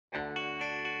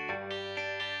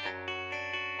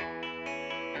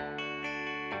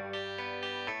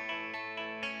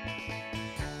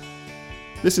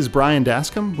This is Brian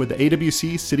Dascom with the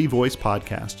AWC CityVoice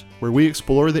podcast, where we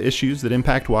explore the issues that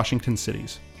impact Washington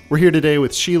cities. We're here today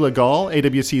with Sheila Gall,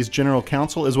 AWC's General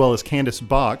Counsel, as well as Candace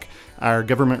Bach, our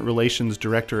Government Relations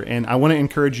Director. And I want to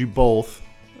encourage you both.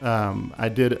 I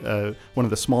did one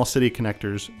of the small city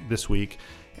connectors this week,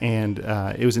 and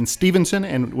it was in Stevenson.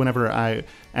 And whenever I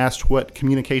asked what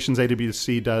communications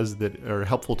AWC does that are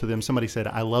helpful to them, somebody said,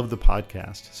 "I love the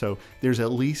podcast." So there's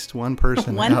at least one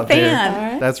person out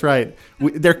fan. there. That's right.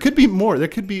 There could be more. There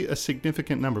could be a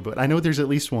significant number, but I know there's at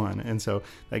least one. And so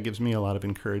that gives me a lot of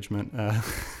encouragement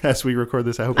as we record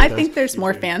this. I think there's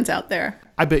more fans out there.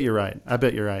 I bet you're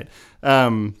right.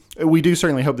 We do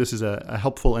certainly hope this is a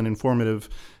helpful and informative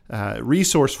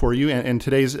resource for you, and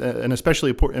today's an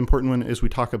especially important one as we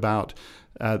talk about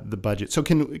the budget. So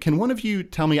can one of you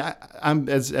tell me, I'm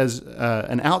as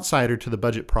an outsider to the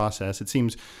budget process, it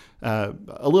seems a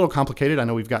little complicated. I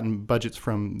know we've gotten budgets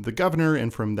from the governor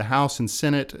and from the House and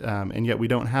Senate, and yet we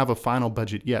don't have a final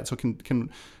budget yet. So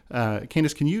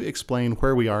Candace, can you explain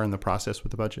where we are in the process with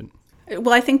the budget?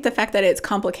 Well, I think the fact that it's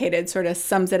complicated sort of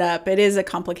sums it up. It is a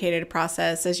complicated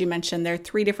process. As you mentioned, there are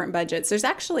 3 different budgets. There's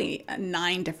actually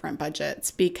 9 different budgets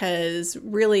because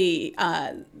really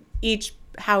each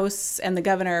House and the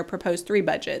governor proposed 3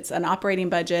 budgets: an operating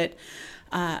budget,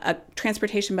 a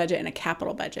transportation budget, and a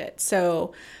capital budget.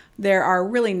 So there are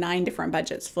really 9 different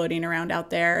budgets floating around out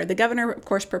there. The governor, of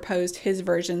course, proposed his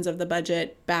versions of the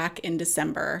budget back in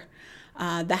December.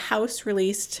 The House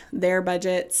released their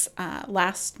budgets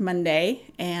last Monday,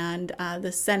 and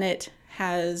the Senate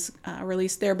has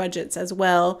released their budgets as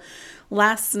well.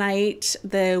 Last night,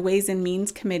 the Ways and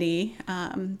Means Committee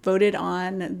voted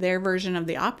on their version of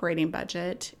the operating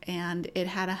budget, and it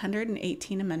had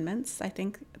 118 amendments, I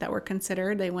think, that were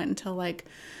considered. They went until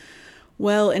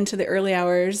well into the early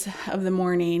hours of the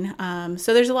morning.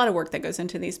 So there's a lot of work that goes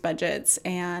into these budgets.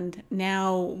 And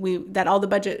now that all the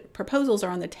budget proposals are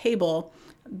on the table,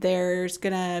 there's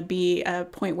going to be a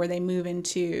point where they move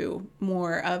into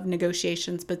more of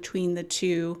negotiations between the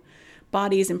 2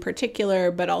 bodies in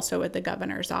particular, but also at the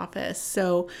governor's office.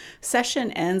 So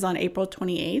session ends on April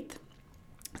 28th.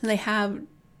 They have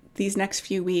these next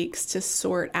few weeks to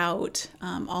sort out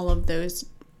all of those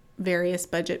various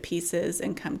budget pieces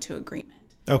and come to agreement.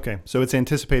 Okay, so it's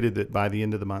anticipated that by the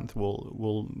end of the month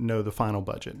we'll know the final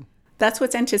budget. That's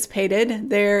what's anticipated.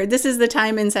 This is the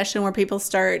time in session where people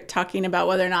start talking about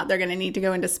whether or not they're going to need to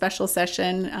go into special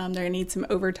session. They're going to need some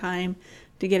overtime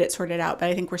to get it sorted out, but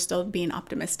I think we're still being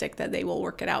optimistic that they will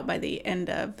work it out by the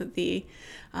end of the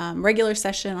regular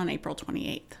session on April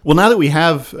 28th. Well, now that we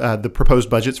have the proposed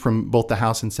budgets from both the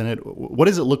House and Senate, what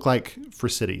does it look like for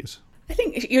cities? I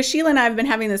think Sheila and I have been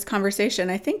having this conversation.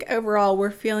 I think overall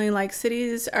we're feeling like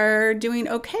cities are doing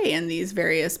okay in these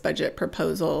various budget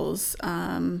proposals.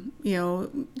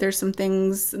 There's some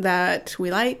things that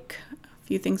we like, a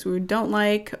few things we don't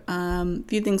like, a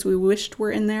few things we wished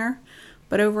were in there,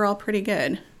 but overall pretty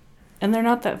good. And they're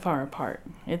not that far apart.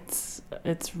 It's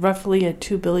roughly a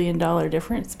 $2 billion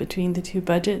difference between the 2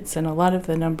 budgets, and a lot of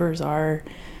the numbers are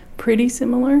pretty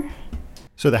similar.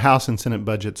 So the House and Senate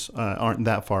budgets aren't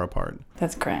that far apart.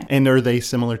 That's correct. And are they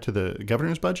similar to the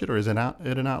governor's budget, or is it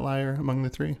an outlier among the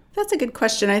 3? That's a good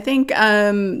question. I think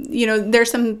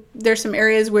there's some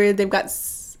areas where they've got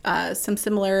some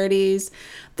similarities.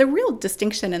 The real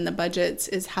distinction in the budgets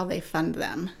is how they fund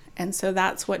them, and so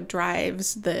that's what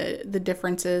drives the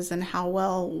differences in how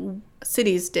well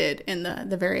cities did in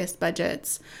the various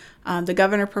budgets. The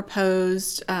governor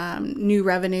proposed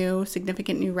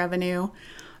significant new revenue.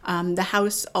 The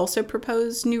House also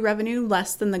proposed new revenue,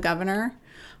 less than the governor.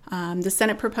 The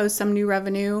Senate proposed some new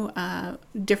revenue,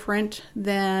 different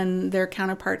than their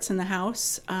counterparts in the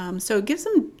House. So it gives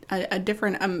them a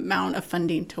different amount of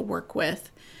funding to work with.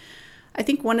 I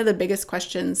think one of the biggest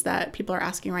questions that people are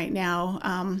asking right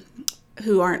now,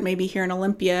 who aren't maybe here in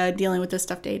Olympia dealing with this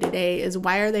stuff day to day, is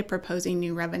why are they proposing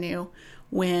new revenue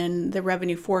when the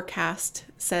revenue forecast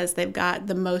says they've got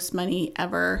the most money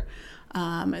ever?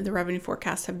 The revenue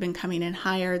forecasts have been coming in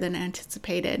higher than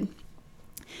anticipated.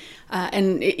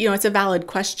 It's a valid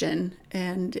question.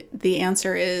 And the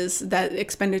answer is that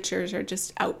expenditures are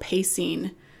just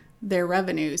outpacing their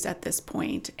revenues at this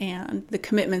point. And the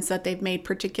commitments that they've made,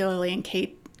 particularly in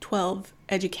K-12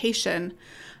 education,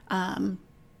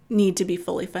 need to be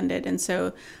fully funded. And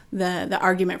so the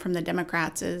argument from the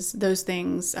Democrats is those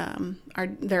things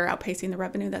they're outpacing the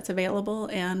revenue that's available,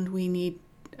 and we need,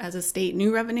 as a state,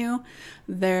 new revenue.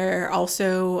 They're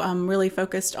also really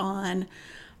focused on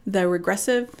the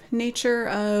regressive nature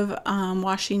of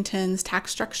Washington's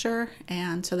tax structure.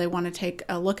 And so they want to take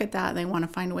a look at that. They want to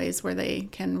find ways where they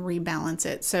can rebalance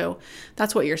it. So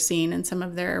that's what you're seeing in some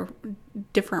of their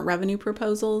different revenue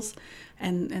proposals.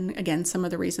 And again, some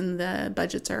of the reason the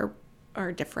budgets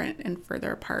are different and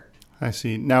further apart. I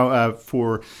see. Now,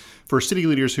 for city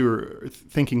leaders who are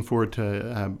thinking forward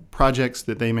to projects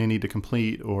that they may need to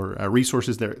complete or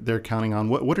resources they're counting on,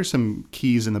 what are some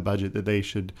keys in the budget that they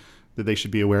should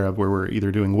be aware of, where we're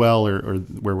either doing well or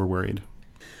where we're worried?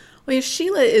 Well,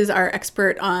 Sheila is our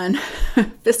expert on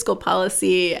fiscal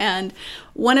policy, and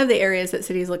one of the areas that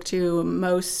cities look to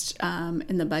most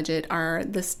in the budget are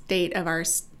the state of our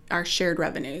shared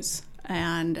revenues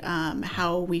and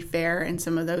how we fare in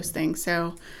some of those things.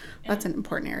 So that's an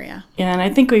important area. Yeah, and I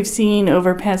think we've seen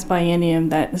over past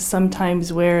biennium that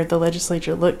sometimes where the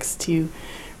legislature looks to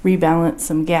rebalance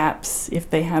some gaps, if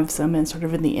they have some, and sort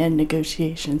of in the end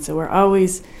negotiation. So we're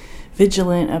always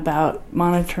vigilant about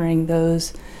monitoring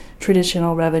those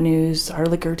traditional revenues, our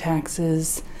liquor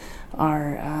taxes,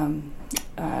 our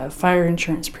fire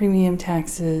insurance premium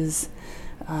taxes,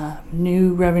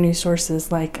 new revenue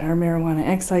sources like our marijuana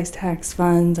excise tax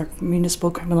funds, our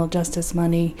municipal criminal justice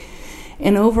money.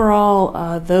 And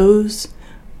overall, those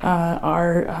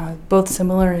are both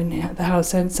similar in the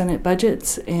House and Senate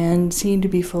budgets and seem to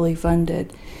be fully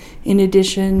funded. In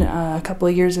addition, a couple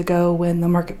of years ago when the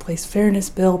Marketplace Fairness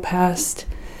Bill passed,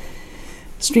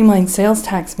 streamlined sales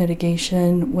tax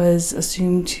mitigation was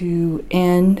assumed to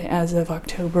end as of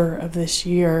October of this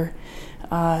year.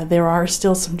 There are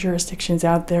still some jurisdictions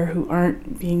out there who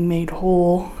aren't being made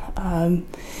whole.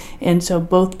 And so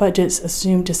both budgets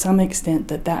assume to some extent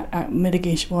that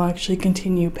mitigation will actually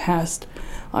continue past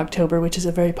October, which is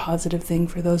a very positive thing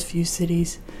for those few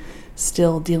cities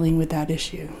still dealing with that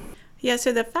issue. Yeah,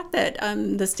 so the fact that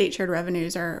the state shared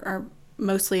revenues are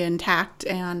mostly intact,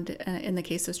 and in the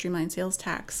case of streamlined sales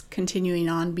tax, continuing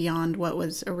on beyond what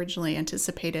was originally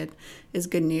anticipated is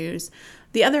good news.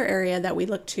 The other area that we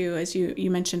look to, as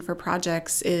you mentioned, for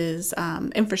projects is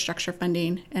infrastructure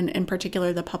funding, and in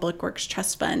particular the Public Works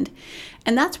Trust Fund.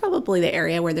 And that's probably the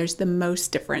area where there's the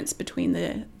most difference between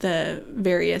the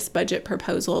various budget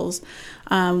proposals.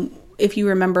 If you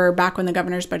remember back when the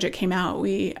governor's budget came out,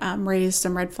 we raised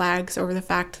some red flags over the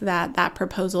fact that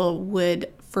proposal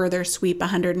would further sweep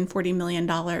 $140 million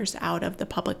out of the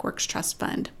Public Works Trust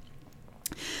Fund.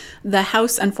 The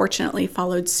House unfortunately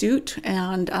followed suit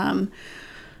and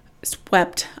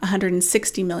swept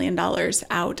 $160 million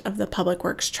out of the Public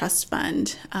Works Trust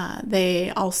Fund. They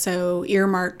also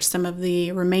earmarked some of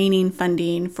the remaining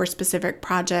funding for specific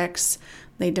projects.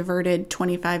 They diverted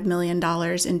 $25 million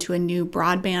into a new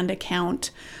broadband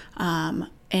account.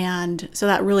 And so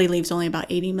that really leaves only about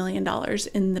 $80 million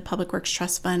in the Public Works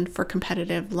Trust Fund for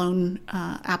competitive loan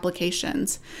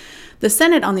applications. The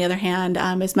Senate, on the other hand,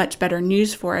 is much better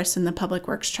news for us in the Public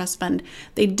Works Trust Fund.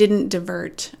 They didn't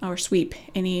divert or sweep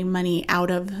any money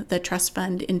out of the trust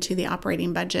fund into the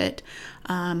operating budget.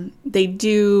 They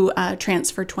do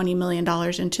transfer $20 million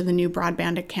into the new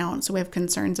broadband account, so we have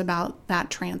concerns about that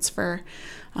transfer,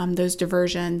 those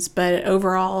diversions. But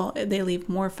overall, they leave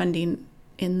more funding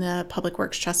in the Public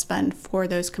Works Trust Fund for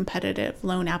those competitive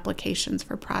loan applications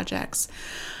for projects.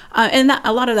 And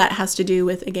a lot of that has to do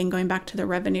with, again, going back to the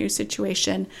revenue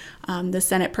situation. The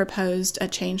Senate proposed a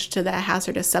change to the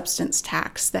hazardous substance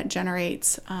tax that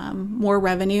generates more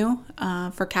revenue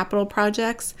for capital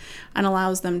projects and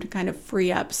allows them to kind of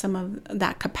free up some of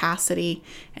that capacity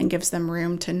and gives them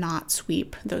room to not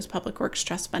sweep those Public Works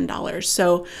Trust Fund dollars.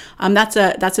 So that's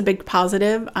a big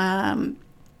positive.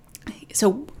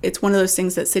 So it's one of those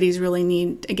things that cities really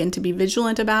need, again, to be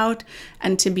vigilant about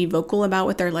and to be vocal about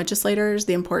with their legislators,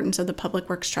 the importance of the Public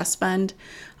Works Trust Fund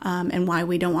and why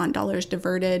we don't want dollars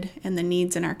diverted and the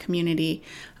needs in our community.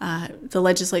 The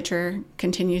legislature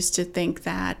continues to think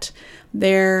that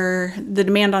the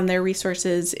demand on their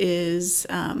resources is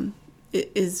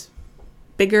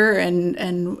bigger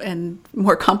and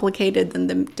more complicated than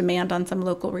the demand on some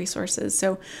local resources.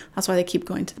 So that's why they keep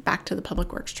going back to the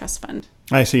Public Works Trust Fund.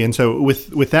 I see. And so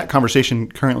with that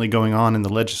conversation currently going on in the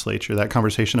legislature, that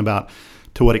conversation about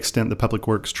to what extent the Public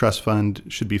Works Trust Fund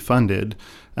should be funded,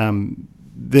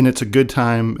 then it's a good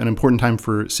time, an important time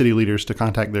for city leaders to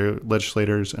contact their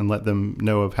legislators and let them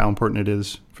know of how important it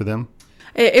is for them.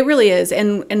 It really is.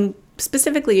 And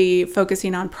specifically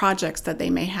focusing on projects that they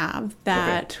may have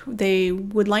that they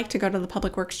would like to go to the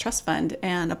Public Works Trust Fund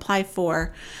and apply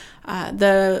for.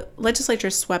 The legislature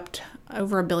swept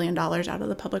over $1 billion out of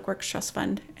the Public Works Trust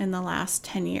Fund in the last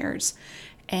 10 years,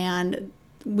 and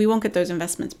we won't get those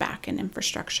investments back in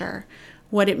infrastructure.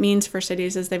 What it means for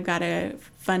cities is they've got to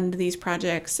fund these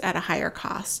projects at a higher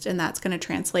cost, and that's going to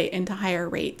translate into higher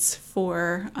rates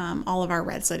for all of our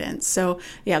residents. So,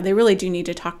 yeah, they really do need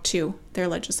to talk to their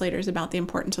legislators about the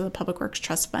importance of the Public Works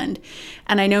Trust Fund.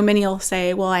 And I know many will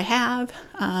say, well, I have,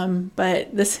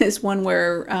 but this is one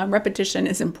where repetition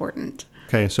is important.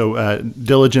 Okay, so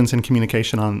diligence and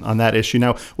communication on that issue.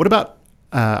 Now, what about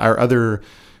our other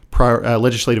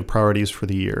legislative priorities for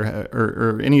the year?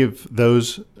 Are any of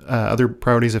those other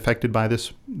priorities affected by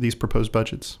these proposed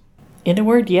budgets? In a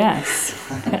word, yes.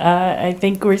 I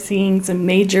think we're seeing some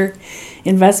major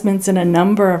investments in a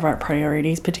number of our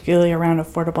priorities, particularly around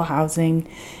affordable housing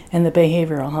and the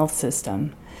behavioral health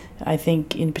system. I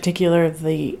think in particular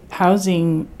the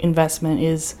housing investment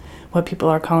is what people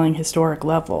are calling historic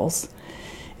levels.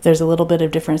 There's a little bit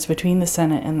of difference between the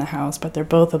Senate and the House, but they're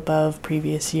both above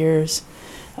previous years.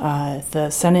 The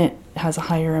Senate has a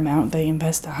higher amount. They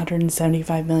invest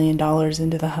 $175 million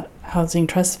into the Housing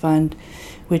Trust Fund,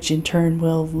 which in turn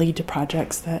will lead to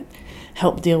projects that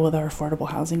help deal with our affordable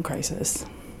housing crisis.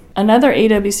 Another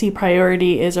AWC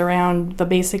priority is around the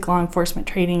Basic Law Enforcement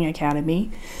Training Academy.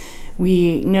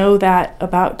 We know that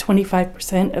about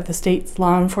 25% of the state's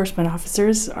law enforcement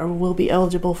officers will be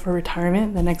eligible for retirement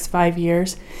in the next 5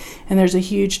 years, and there's a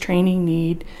huge training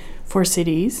need for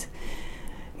cities.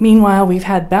 Meanwhile, we've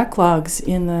had backlogs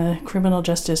in the Criminal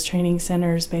Justice Training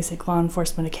Center's Basic Law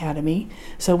Enforcement Academy,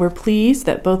 so we're pleased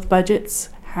that both budgets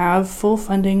have full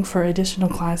funding for additional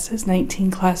classes,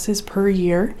 19 classes per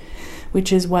year,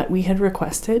 which is what we had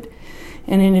requested.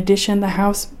 And in addition, the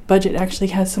House budget actually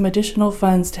has some additional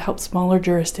funds to help smaller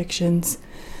jurisdictions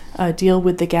deal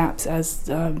with the gaps as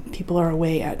people are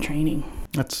away at training.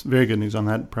 That's very good news on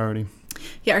that priority.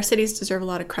 Yeah, our cities deserve a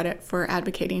lot of credit for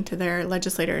advocating to their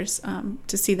legislators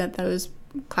to see that those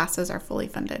classes are fully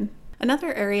funded.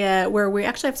 Another area where we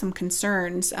actually have some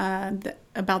concerns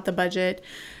about the budget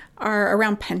are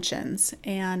around pensions.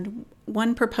 And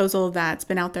one proposal that's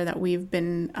been out there that we've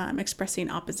been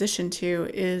expressing opposition to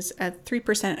is a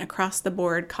 3% across the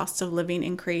board cost of living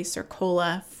increase, or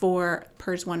COLA, for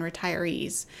PERS 1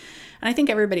 retirees. And I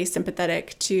think everybody's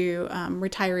sympathetic to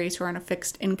retirees who are on a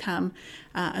fixed income,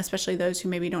 especially those who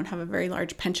maybe don't have a very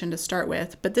large pension to start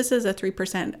with. But this is a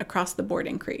 3% across the board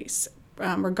increase,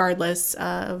 regardless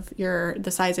of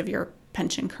the size of your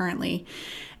pension currently.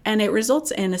 And it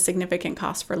results in a significant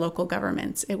cost for local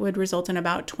governments. It would result in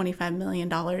about $25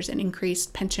 million in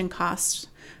increased pension costs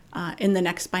in the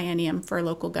next biennium for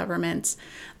local governments.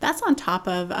 That's on top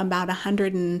of about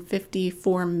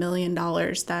 $154 million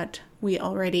that we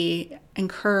already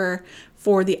incur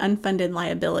for the unfunded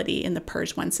liability in the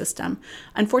PERS 1 system.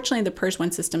 Unfortunately, the PERS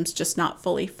 1 system is just not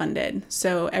fully funded.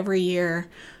 So every year,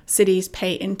 cities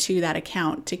pay into that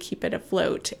account to keep it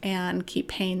afloat and keep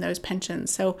paying those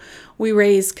pensions. So we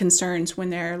raise concerns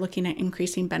when they're looking at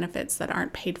increasing benefits that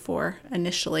aren't paid for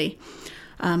initially.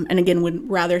 And again, would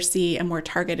rather see a more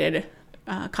targeted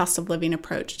cost of living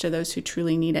approach to those who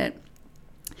truly need it.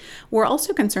 We're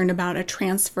also concerned about a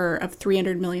transfer of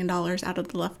 $300 million out of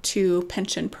the LEFT 2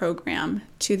 pension program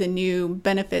to the new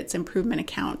benefits improvement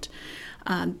account.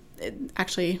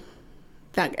 Actually,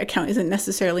 that account isn't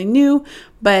necessarily new,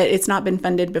 but it's not been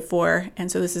funded before.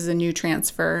 And so this is a new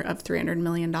transfer of $300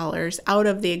 million out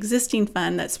of the existing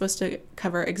fund that's supposed to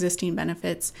cover existing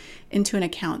benefits into an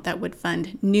account that would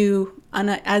fund new,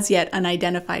 as yet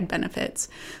unidentified benefits.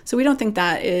 So we don't think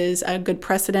that is a good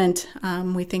precedent.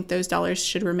 We think those dollars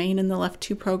should remain in the LEFT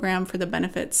 2 program for the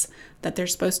benefits that they're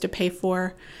supposed to pay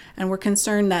for. And we're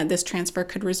concerned that this transfer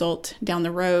could result down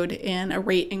the road in a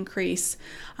rate increase,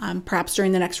 perhaps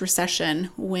during the next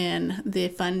recession when the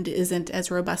fund isn't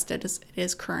as robust as it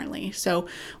is currently. So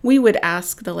we would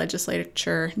ask the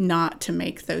legislature not to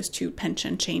make those two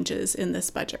pension changes in this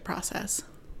budget process.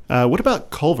 What about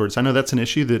culverts? I know that's an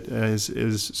issue that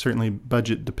is certainly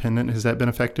budget dependent. Has that been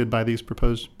affected by these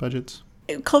proposed budgets?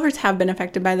 Culverts have been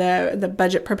affected by the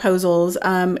budget proposals.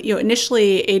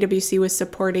 Initially, AWC was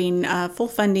supporting full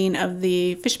funding of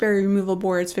the Fishberry Removal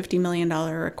Board's $50 million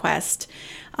request.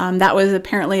 That was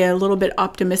apparently a little bit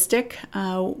optimistic.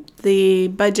 The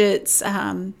budgets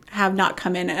have not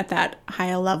come in at that high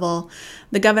a level.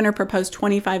 The governor proposed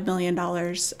 $25 million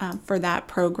for that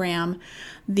program.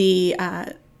 The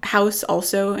House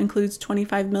also includes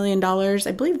 $25 million.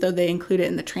 I believe, though, they include it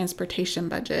in the transportation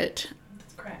budget.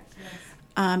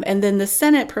 And then the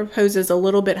Senate proposes a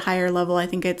little bit higher level. I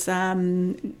think it's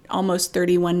almost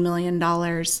 $31 million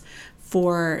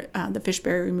for the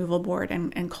Fishberry Removal Board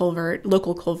and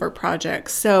local culvert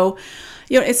projects. So,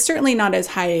 it's certainly not as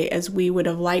high as we would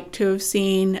have liked to have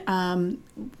seen.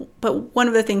 But one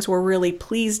of the things we're really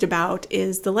pleased about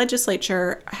is the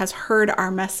legislature has heard our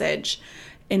message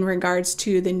in regards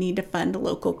to the need to fund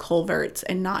local culverts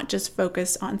and not just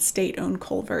focus on state-owned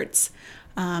culverts,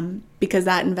 because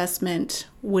that investment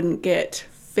wouldn't get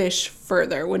fish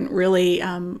further, wouldn't really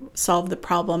solve the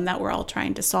problem that we're all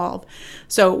trying to solve.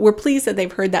 So we're pleased that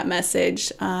they've heard that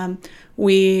message.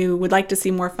 We would like to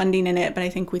see more funding in it, but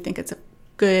we think it's a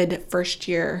good first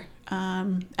year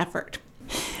effort.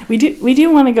 We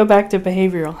do want to go back to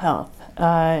behavioral health.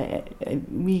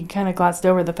 We kind of glossed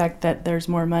over the fact that there's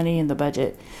more money in the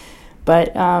budget,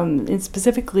 but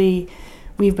specifically,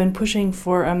 we've been pushing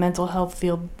for a mental health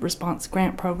field response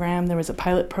grant program. There was a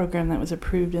pilot program that was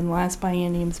approved in the last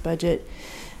biennium's budget.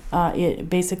 It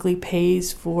basically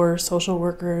pays for social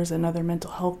workers and other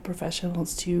mental health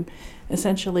professionals to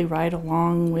essentially ride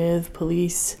along with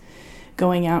police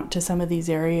going out to some of these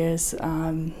areas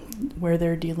where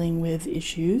they're dealing with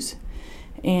issues.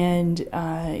 And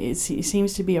it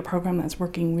seems to be a program that's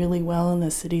working really well in the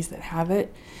cities that have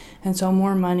it. And so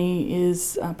more money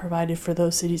is provided for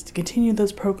those cities to continue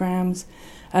those programs,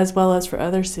 as well as for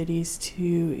other cities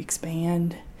to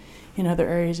expand in other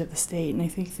areas of the state. And I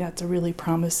think that's a really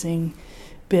promising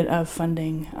bit of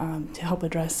funding to help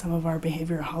address some of our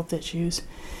behavioral health issues.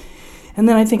 And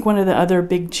then I think one of the other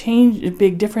big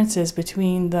differences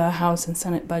between the House and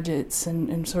Senate budgets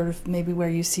and sort of maybe where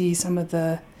you see some of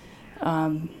the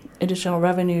additional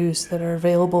revenues that are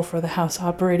available for the House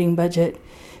operating budget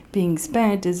being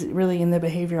spent is really in the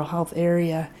behavioral health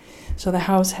area. So the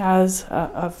House has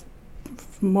a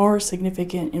more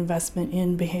significant investment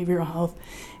in behavioral health,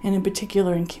 and in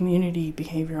particular in community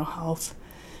behavioral health,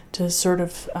 to sort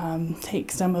of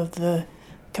take some of the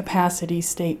capacity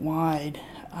statewide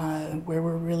where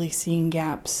we're really seeing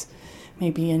gaps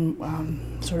maybe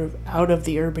in sort of out of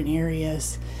the urban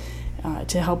areas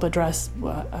to help address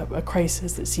a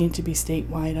crisis that seems to be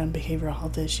statewide on behavioral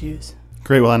health issues.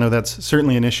 Great. Well, I know that's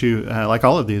certainly an issue like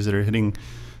all of these that are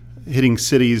hitting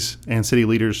cities and city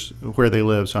leaders where they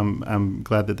live. So I'm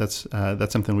glad that that's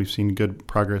something we've seen good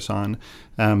progress on.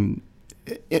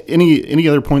 Any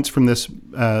other points from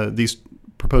these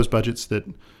proposed budgets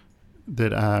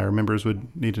that our members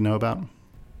would need to know about?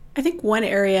 I think one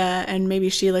area, and maybe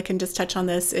Sheila can just touch on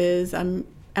this, is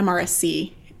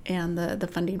MRSC and the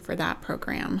funding for that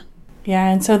program.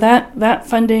 Yeah, and so that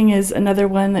funding is another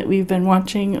one that we've been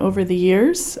watching over the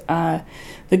years.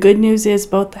 The good news is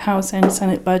both the House and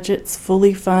Senate budgets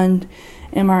fully fund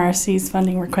MRSC's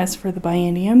funding request for the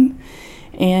biennium,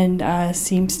 and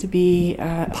seems to be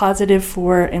positive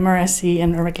for MRSC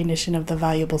and a recognition of the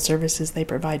valuable services they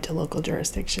provide to local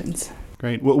jurisdictions.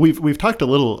 Great. Well, we've talked a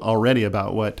little already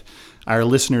about what our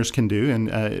listeners can do, and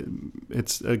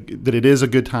that it is a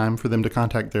good time for them to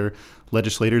contact their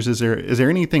legislators. Is there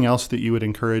anything else that you would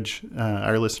encourage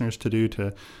our listeners to do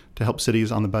to help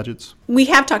cities on the budgets? We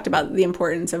have talked about the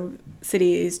importance of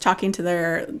cities talking to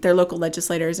their local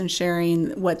legislators and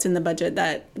sharing what's in the budget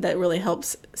that really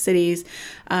helps cities.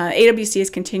 AWC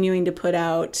is continuing to put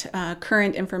out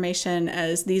current information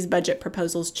as these budget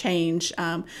proposals change.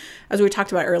 As we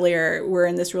talked about earlier, we're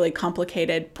in this really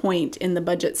complicated point in the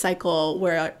budget cycle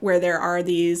where there are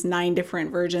these 9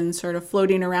 different versions sort of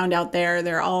floating around out there.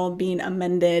 They're all being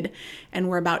amended, and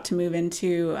we're about to move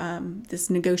into this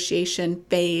negotiation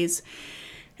phase.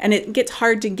 And it gets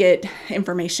hard to get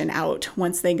information out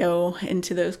once they go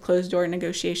into those closed-door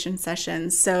negotiation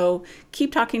sessions. So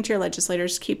keep talking to your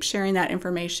legislators, keep sharing that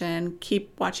information,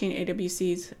 keep watching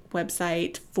AWC's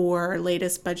website for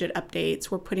latest budget updates.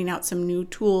 We're putting out some new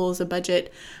tools, a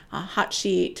budget hot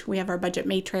sheet. We have our budget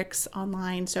matrix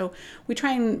online. So we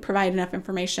try and provide enough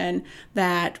information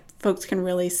that folks can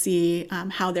really see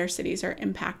how their cities are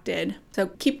impacted. So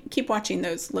keep watching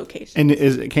those locations.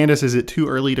 And Candace, is it too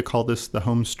early to call this the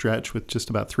home stretch with just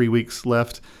about 3 weeks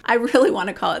left? I really want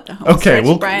to call it the home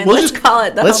stretch, Brian. Let's call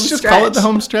it the home stretch. Let's just call it the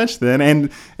home stretch then,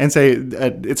 and say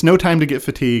it's no time to get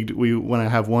fatigued. We want to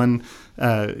have one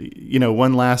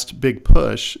last big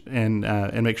push and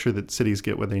make sure that cities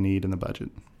get what they need in the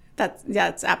budget.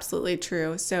 That's absolutely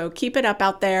true. So keep it up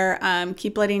out there.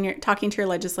 Keep talking to your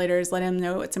legislators. Let them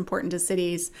know what's important to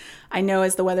cities. I know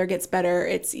as the weather gets better,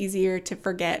 it's easier to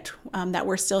forget that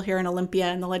we're still here in Olympia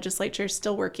and the legislature is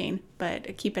still working,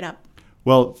 but keep it up.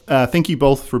 Well, thank you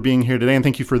both for being here today, and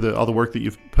thank you for all the work that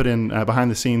you've put in behind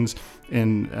the scenes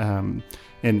in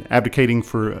advocating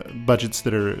for budgets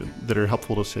that are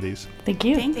helpful to cities. Thank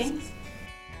you. Thanks.